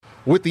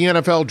With the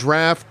NFL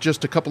Draft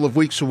just a couple of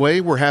weeks away,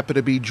 we're happy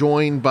to be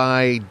joined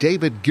by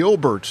David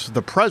Gilbert,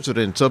 the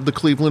president of the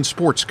Cleveland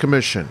Sports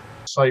Commission.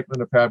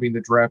 Excitement of having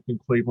the draft in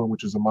Cleveland,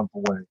 which is a month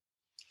away.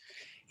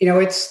 You know,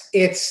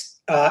 it's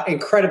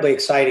incredibly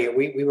exciting.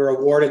 We were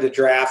awarded the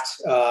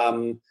draft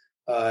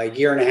a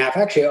year and a half,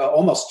 actually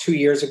almost 2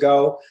 years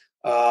ago.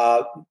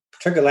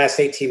 Took the last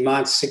 18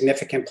 months,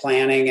 significant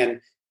planning,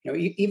 and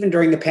even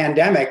during the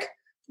pandemic,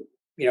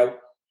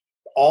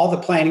 all the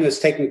planning was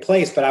taking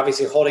place, but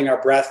obviously holding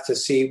our breath to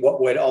see what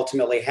would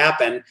ultimately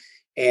happen.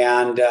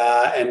 And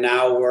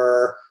now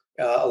we're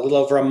a little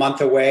over a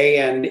month away,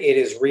 and it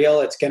is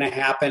real. It's going to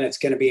happen. It's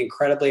going to be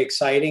incredibly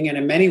exciting, and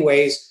in many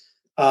ways,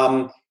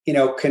 can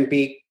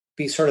be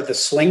sort of the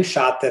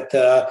slingshot that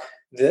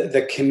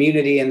the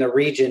community and the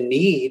region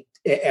need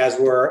as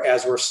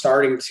we're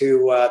starting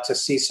to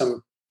see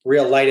some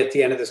real light at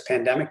the end of this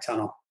pandemic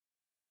tunnel.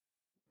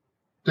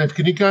 Dave,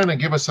 can you kind of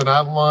give us an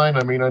outline?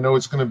 I mean, I know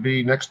it's going to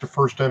be next to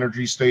First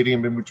Energy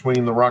Stadium, in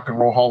between the Rock and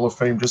Roll Hall of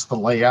Fame, just the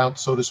layout,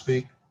 so to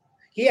speak.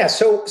 Yeah,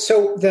 so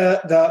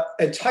the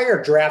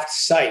entire draft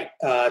site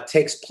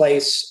takes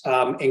place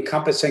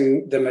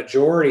encompassing the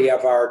majority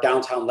of our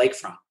downtown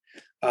lakefront,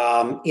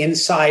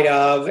 inside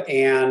of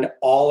and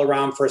all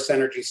around First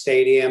Energy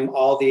Stadium,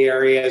 all the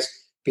areas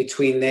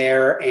between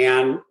there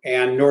and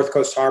North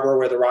Coast Harbor,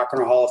 where the Rock and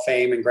Roll Hall of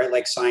Fame and Great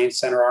Lakes Science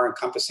Center are,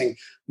 encompassing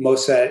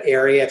most of that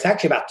area. It's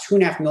actually about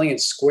 2.5 million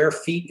square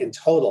feet in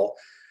total.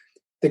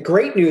 The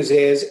great news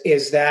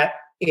is that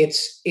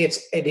it's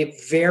a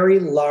very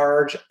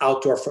large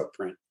outdoor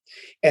footprint.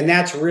 And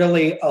that's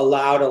really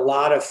allowed a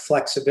lot of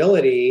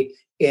flexibility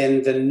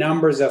in the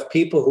numbers of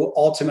people who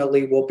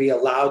ultimately will be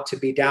allowed to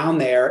be down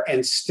there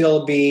and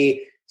still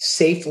be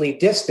safely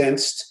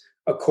distanced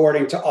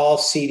according to all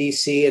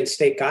CDC and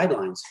state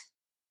guidelines.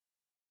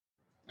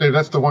 Dave,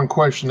 that's the one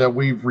question that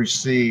we've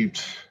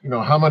received.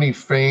 How many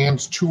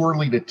fans, too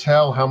early to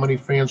tell how many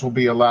fans will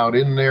be allowed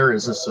in there?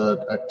 Is this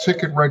a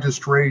ticket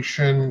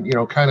registration?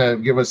 Kind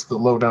of give us the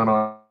lowdown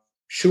on.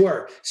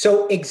 Sure.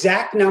 So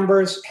exact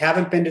numbers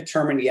haven't been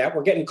determined yet.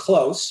 We're getting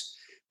close,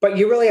 but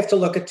you really have to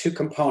look at two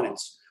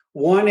components.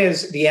 One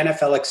is the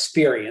NFL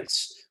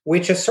experience,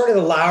 which is sort of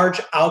the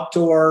large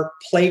outdoor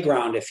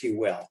playground, if you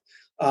will.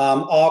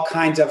 All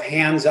kinds of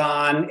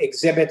hands-on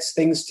exhibits,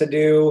 things to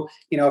do.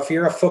 If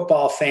you're a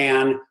football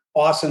fan,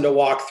 awesome to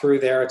walk through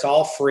there. It's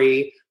all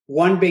free.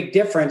 One big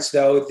difference,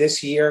 though,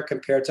 this year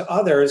compared to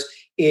others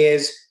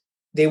is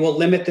they will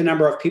limit the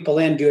number of people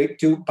in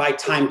due by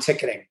time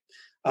ticketing.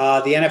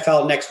 The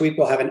NFL next week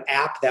will have an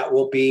app that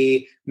will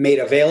be made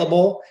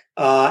available,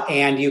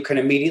 and you can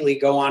immediately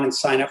go on and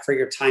sign up for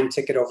your time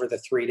ticket over the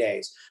 3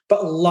 days.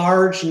 But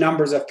large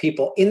numbers of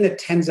people, in the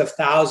tens of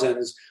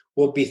thousands,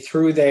 will be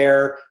through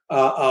there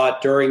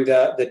during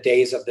the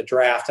days of the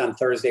draft on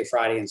Thursday,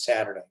 Friday, and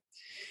Saturday.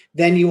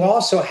 Then you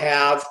also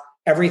have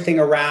everything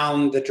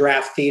around the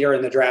draft theater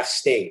and the draft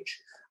stage.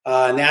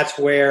 And that's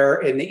where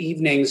in the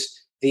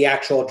evenings, the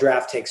actual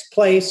draft takes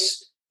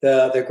place.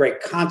 The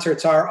great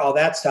concerts are, all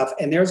that stuff.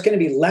 And there's going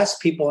to be less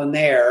people in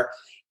there.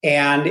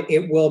 And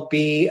it will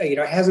be, it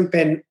hasn't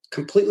been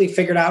completely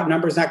figured out.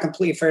 Numbers not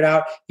completely figured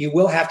out. You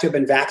will have to have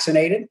been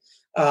vaccinated.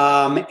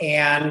 But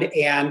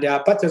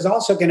there's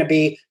also going to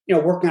be,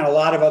 working on a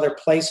lot of other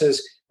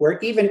places where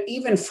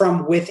even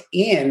from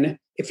within,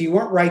 if you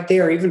weren't right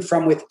there, even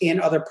from within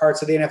other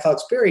parts of the NFL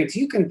experience,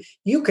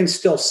 you can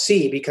still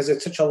see, because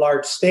it's such a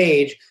large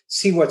stage,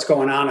 see what's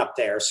going on up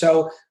there.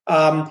 So,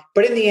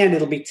 but in the end,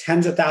 it'll be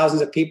tens of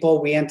thousands of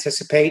people. We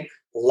anticipate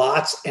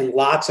lots and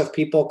lots of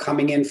people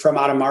coming in from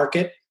out of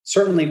market.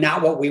 Certainly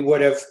not what we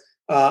would have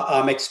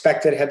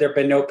expected had there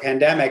been no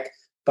pandemic.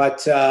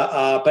 But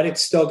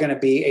it's still going to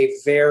be a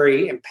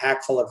very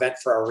impactful event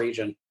for our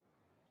region.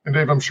 And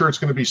Dave, I'm sure it's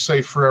going to be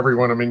safe for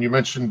everyone. I mean, you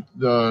mentioned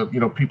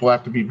people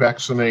have to be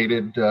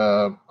vaccinated.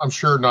 I'm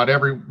sure not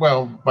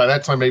by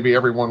that time maybe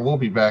everyone will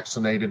be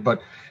vaccinated.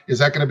 But is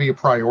that going to be a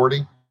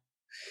priority?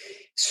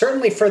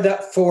 Certainly for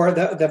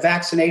the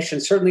vaccination.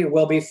 Certainly it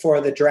will be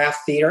for the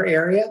draft theater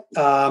area.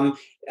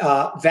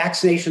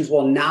 Vaccinations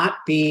will not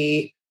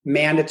be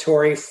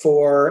mandatory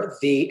for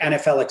the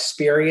NFL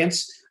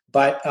experience,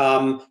 but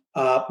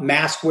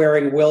mask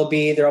wearing will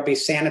be. There'll be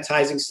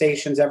sanitizing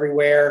stations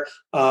everywhere,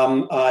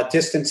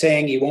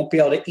 distancing. You won't be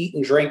able to eat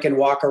and drink and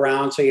walk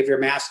around, so you have your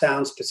mask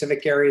down,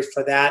 specific areas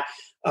for that.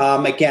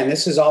 Again,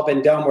 this has all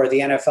been done where the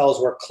NFL's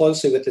work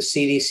closely with the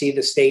CDC,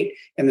 the state,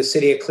 and the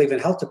City of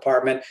Cleveland Health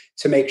Department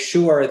to make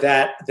sure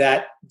that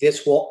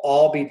this will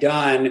all be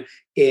done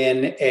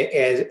in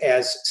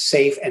as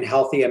safe and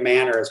healthy a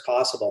manner as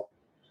possible.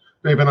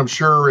 Dave, and I'm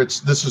sure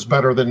this is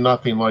better than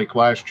nothing, like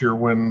last year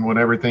when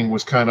everything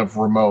was kind of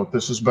remote.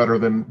 This is better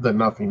than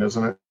nothing,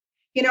 isn't it?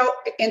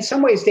 In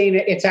some ways,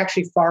 Dana, it's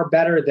actually far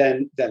better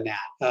than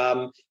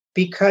that,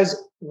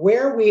 because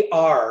where we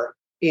are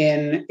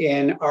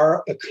in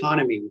our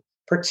economy,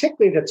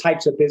 particularly the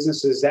types of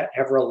businesses that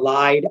have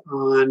relied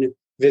on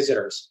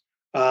visitors,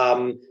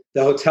 the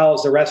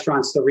hotels, the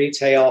restaurants, the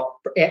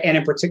retail, and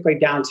in particularly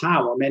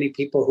downtown, where many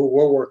people who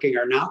were working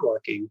are not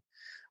working.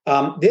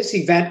 This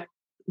event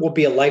will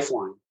be a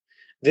lifeline.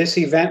 this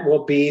event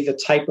will be the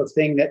type of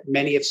thing that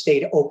many have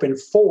stayed open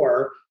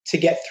for to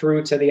get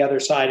through to the other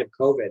side of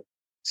COVID.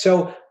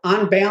 So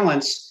on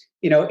balance,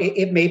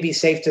 it may be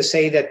safe to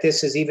say that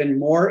this is even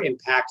more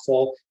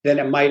impactful than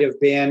it might have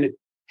been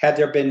had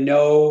there been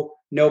no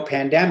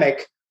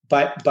pandemic,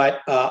 but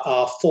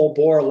full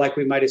bore like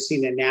we might have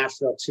seen in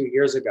Nashville 2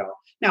 years ago.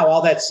 Now,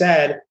 all that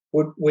said,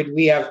 would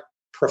we have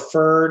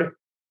preferred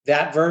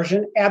that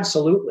version?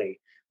 Absolutely.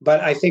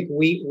 But I think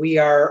we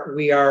are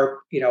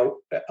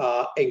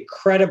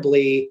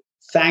incredibly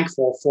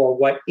thankful for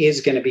what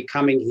is going to be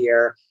coming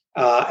here,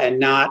 and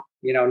not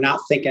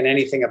thinking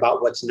anything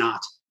about what's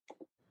not.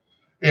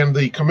 And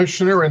the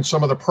commissioner and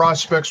some of the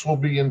prospects will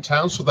be in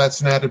town, so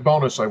that's an added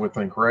bonus, I would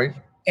think, right?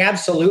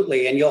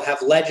 Absolutely, and you'll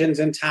have legends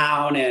in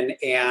town,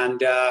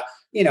 and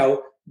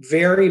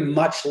very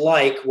much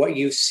like what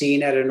you've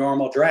seen at a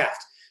normal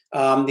draft. The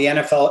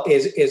NFL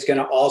is going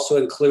to also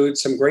include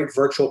some great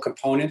virtual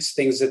components,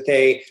 things that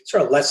they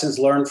sort of lessons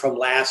learned from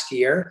last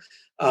year.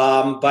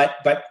 But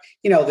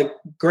the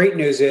great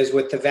news is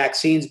with the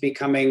vaccines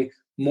becoming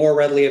more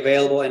readily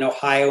available in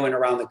Ohio and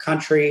around the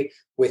country,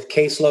 with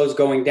caseloads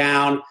going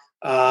down,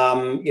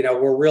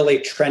 we're really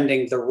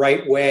trending the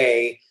right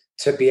way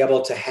to be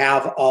able to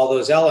have all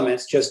those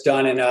elements just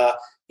done in a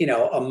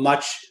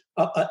much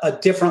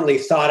differently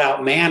thought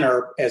out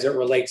manner as it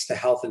relates to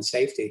health and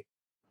safety.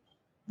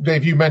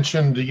 Dave, you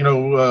mentioned,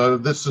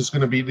 this is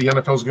going to be, the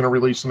NFL is going to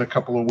release in a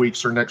couple of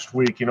weeks or next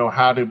week,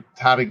 how to,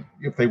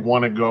 if they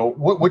want to go,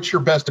 what's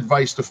your best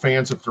advice to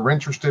fans if they're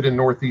interested in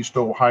Northeast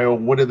Ohio?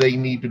 What do they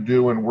need to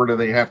do, and where do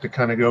they have to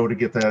kind of go to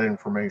get that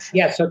information?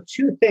 Yeah. So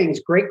two things.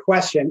 Great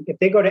question. If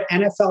they go to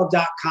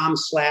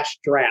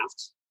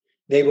NFL.com/draft,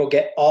 they will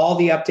get all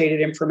the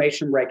updated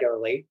information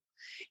regularly,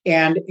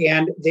 and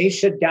they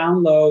should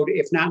download,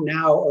 if not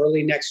now,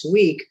 early next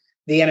week,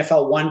 the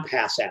NFL One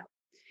Pass app.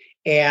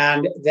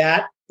 And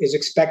that is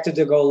expected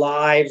to go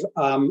live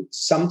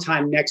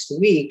sometime next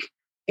week.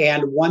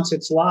 And once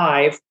it's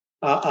live,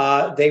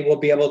 they will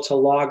be able to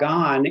log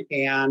on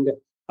and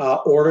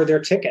order their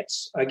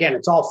tickets. Again,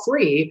 it's all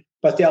free,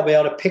 but they'll be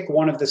able to pick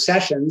one of the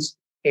sessions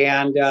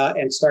and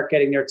start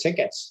getting their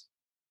tickets.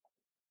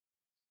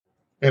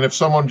 And if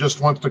someone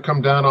just wants to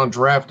come down on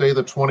draft day,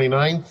 the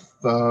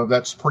 29th,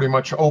 that's pretty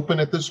much open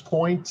at this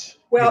point?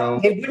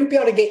 Well, they wouldn't be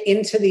able to get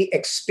into the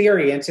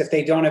experience if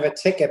they don't have a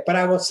ticket. But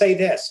I will say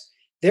this.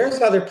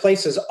 There's other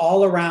places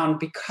all around,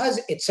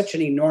 because it's such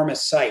an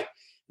enormous site.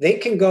 They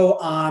can go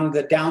on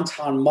the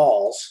downtown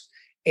malls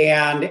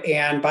and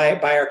by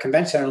our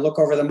convention center and look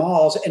over the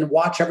malls and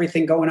watch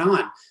everything going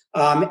on.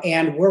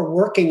 And we're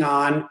working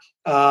on,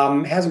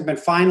 hasn't been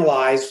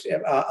finalized,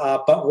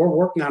 but we're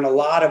working on a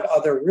lot of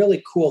other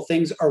really cool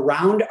things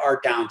around our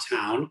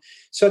downtown,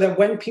 so that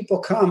when people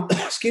come,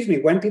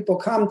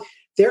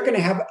 they're going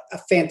to have a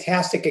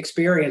fantastic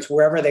experience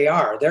wherever they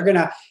are.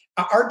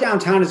 Our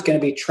downtown is going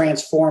to be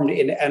transformed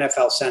into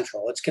NFL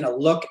Central. It's going to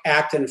look,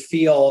 act, and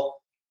feel,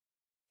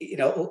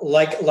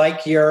 like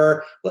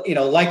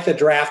the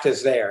draft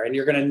is there, and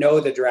you're going to know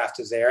the draft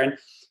is there. And,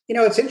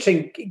 it's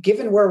interesting,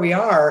 given where we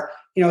are,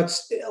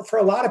 it's for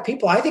a lot of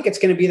people, I think it's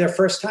going to be their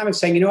first time of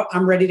saying,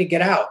 I'm ready to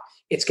get out.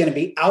 It's going to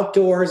be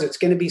outdoors. It's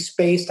going to be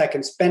spaced. I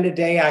can spend a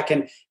day. I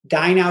can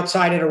dine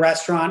outside at a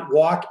restaurant,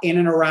 walk in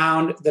and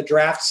around the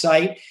draft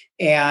site,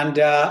 and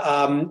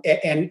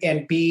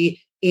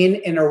be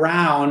in and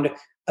around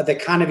the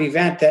kind of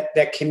event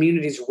that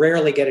communities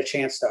rarely get a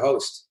chance to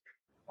host.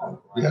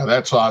 Yeah,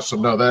 that's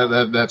awesome. No,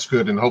 that's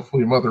good. And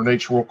hopefully Mother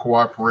Nature will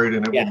cooperate,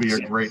 and it will be a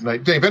great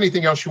night. Dave,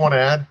 anything else you want to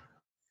add?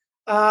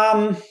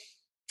 I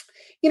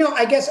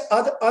guess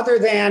other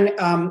than,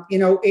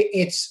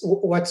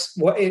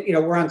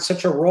 we're on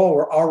such a roll.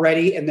 We're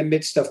already in the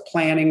midst of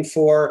planning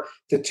for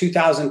the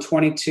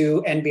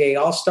 2022 NBA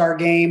All-Star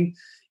Game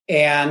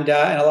and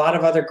a lot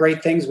of other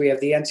great things. We have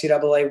the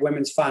NCAA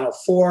Women's Final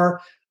Four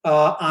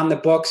on the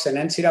books, and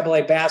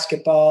NCAA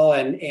basketball.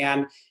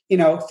 And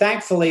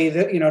thankfully,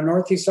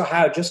 Northeast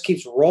Ohio just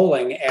keeps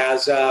rolling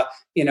as,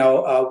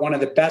 one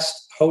of the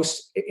best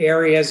host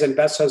areas and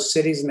best host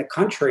cities in the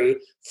country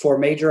for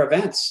major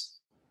events.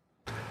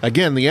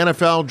 Again, the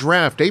NFL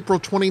Draft, April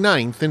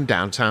 29th in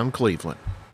downtown Cleveland.